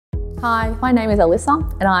Hi, my name is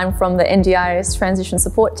Alyssa and I'm from the NDIS Transition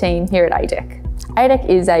Support Team here at ADEC. ADEC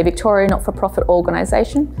is a Victorian not-for-profit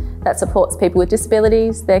organisation that supports people with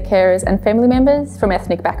disabilities, their carers and family members from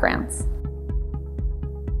ethnic backgrounds.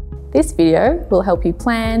 This video will help you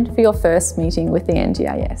plan for your first meeting with the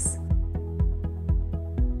NDIS.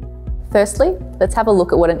 Firstly, let's have a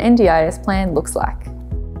look at what an NDIS plan looks like.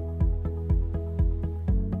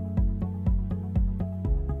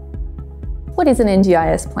 What is an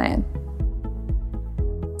NDIS plan?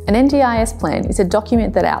 An NDIS plan is a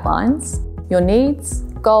document that outlines your needs,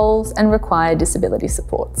 goals and required disability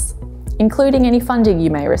supports, including any funding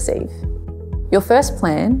you may receive. Your first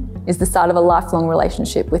plan is the start of a lifelong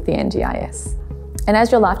relationship with the NDIS. And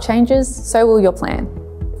as your life changes, so will your plan.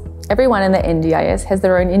 Everyone in the NDIS has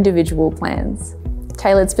their own individual plans,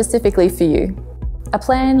 tailored specifically for you. A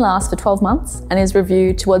plan lasts for 12 months and is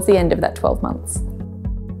reviewed towards the end of that 12 months.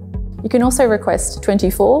 You can also request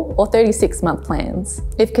 24 or 36-month plans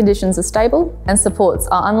if conditions are stable and supports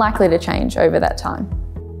are unlikely to change over that time.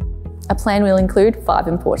 A plan will include 5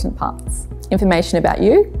 important parts: information about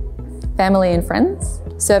you, family and friends,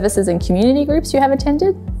 services and community groups you have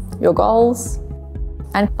attended, your goals,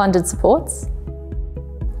 and funded supports.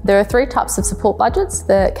 There are 3 types of support budgets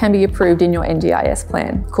that can be approved in your NDIS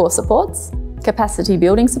plan: core supports, capacity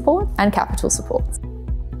building support, and capital supports.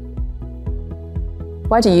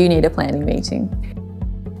 Why do you need a planning meeting?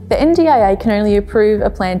 The NDIA can only approve a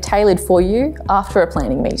plan tailored for you after a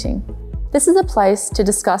planning meeting. This is a place to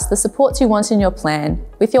discuss the supports you want in your plan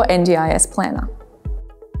with your NDIS planner.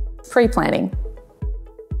 Pre-planning.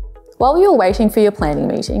 While you're waiting for your planning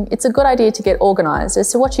meeting, it's a good idea to get organised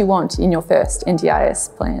as to what you want in your first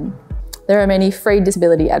NDIS plan. There are many free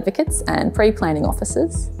disability advocates and pre-planning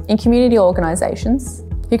officers in community organisations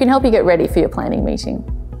who can help you get ready for your planning meeting.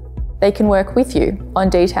 They can work with you on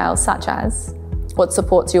details such as what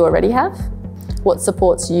supports you already have, what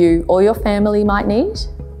supports you or your family might need,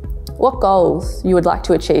 what goals you would like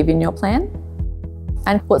to achieve in your plan,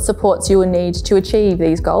 and what supports you will need to achieve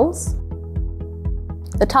these goals.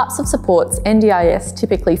 The types of supports NDIS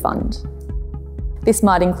typically fund. This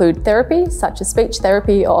might include therapy, such as speech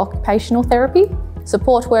therapy or occupational therapy,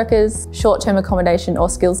 support workers, short-term accommodation or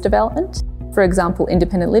skills development, for example,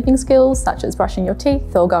 independent living skills such as brushing your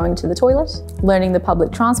teeth or going to the toilet, learning the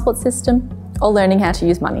public transport system, or learning how to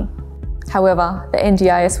use money. However, the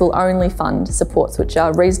NDIS will only fund supports which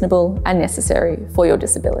are reasonable and necessary for your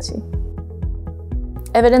disability.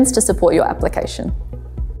 Evidence to support your application,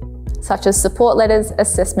 such as support letters,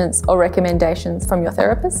 assessments or recommendations from your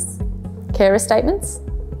therapists, carer statements,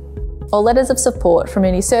 or letters of support from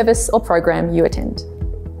any service or program you attend.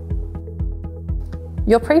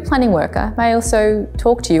 Your pre-planning worker may also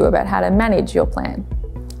talk to you about how to manage your plan.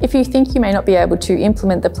 If you think you may not be able to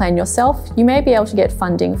implement the plan yourself, you may be able to get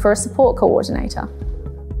funding for a support coordinator.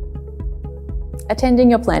 Attending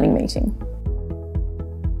your planning meeting.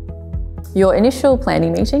 Your initial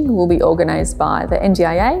planning meeting will be organised by the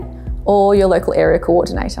NDIA or your local area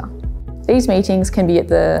coordinator. These meetings can be at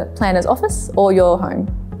the planner's office or your home.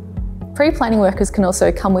 Pre-planning workers can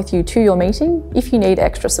also come with you to your meeting if you need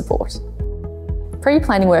extra support.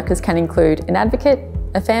 Pre-planning workers can include an advocate,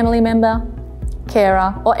 a family member,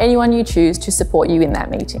 carer, or anyone you choose to support you in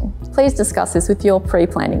that meeting. Please discuss this with your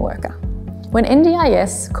pre-planning worker. When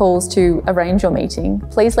NDIS calls to arrange your meeting,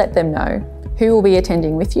 please let them know who will be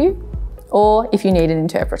attending with you, or if you need an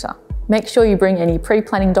interpreter. Make sure you bring any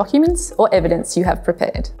pre-planning documents or evidence you have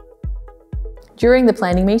prepared. During the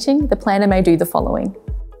planning meeting, the planner may do the following: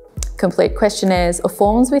 complete questionnaires or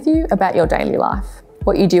forms with you about your daily life,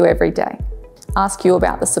 what you do every day, ask you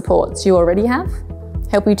about the supports you already have,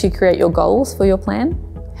 help you to create your goals for your plan,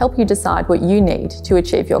 help you decide what you need to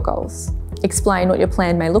achieve your goals, explain what your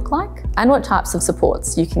plan may look like and what types of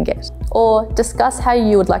supports you can get, or discuss how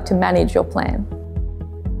you would like to manage your plan.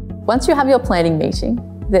 Once you have your planning meeting,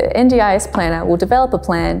 the NDIS planner will develop a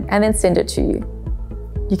plan and then send it to you.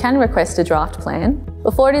 You can request a draft plan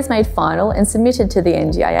before it is made final and submitted to the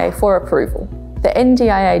NDIA for approval. The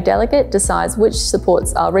NDIA delegate decides which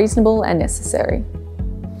supports are reasonable and necessary.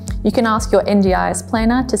 You can ask your NDIS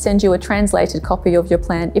planner to send you a translated copy of your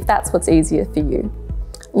plan if that's what's easier for you.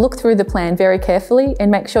 Look through the plan very carefully and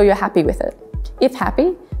make sure you're happy with it. If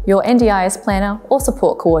happy, your NDIS planner or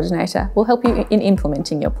support coordinator will help you in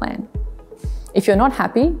implementing your plan. If you're not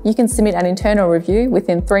happy, you can submit an internal review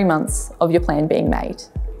within 3 months of your plan being made.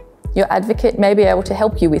 Your advocate may be able to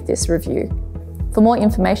help you with this review. For more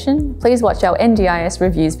information, please watch our NDIS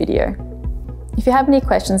reviews video. If you have any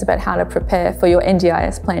questions about how to prepare for your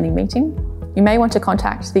NDIS planning meeting, you may want to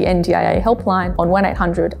contact the NDIA helpline on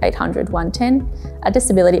 1800 800 110, a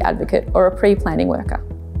disability advocate or a pre-planning worker.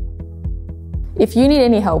 If you need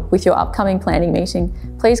any help with your upcoming planning meeting,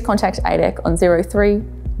 please contact ADEC on 03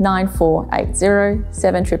 9480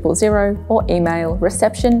 7000 or email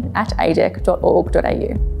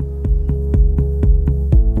reception@adec.org.au.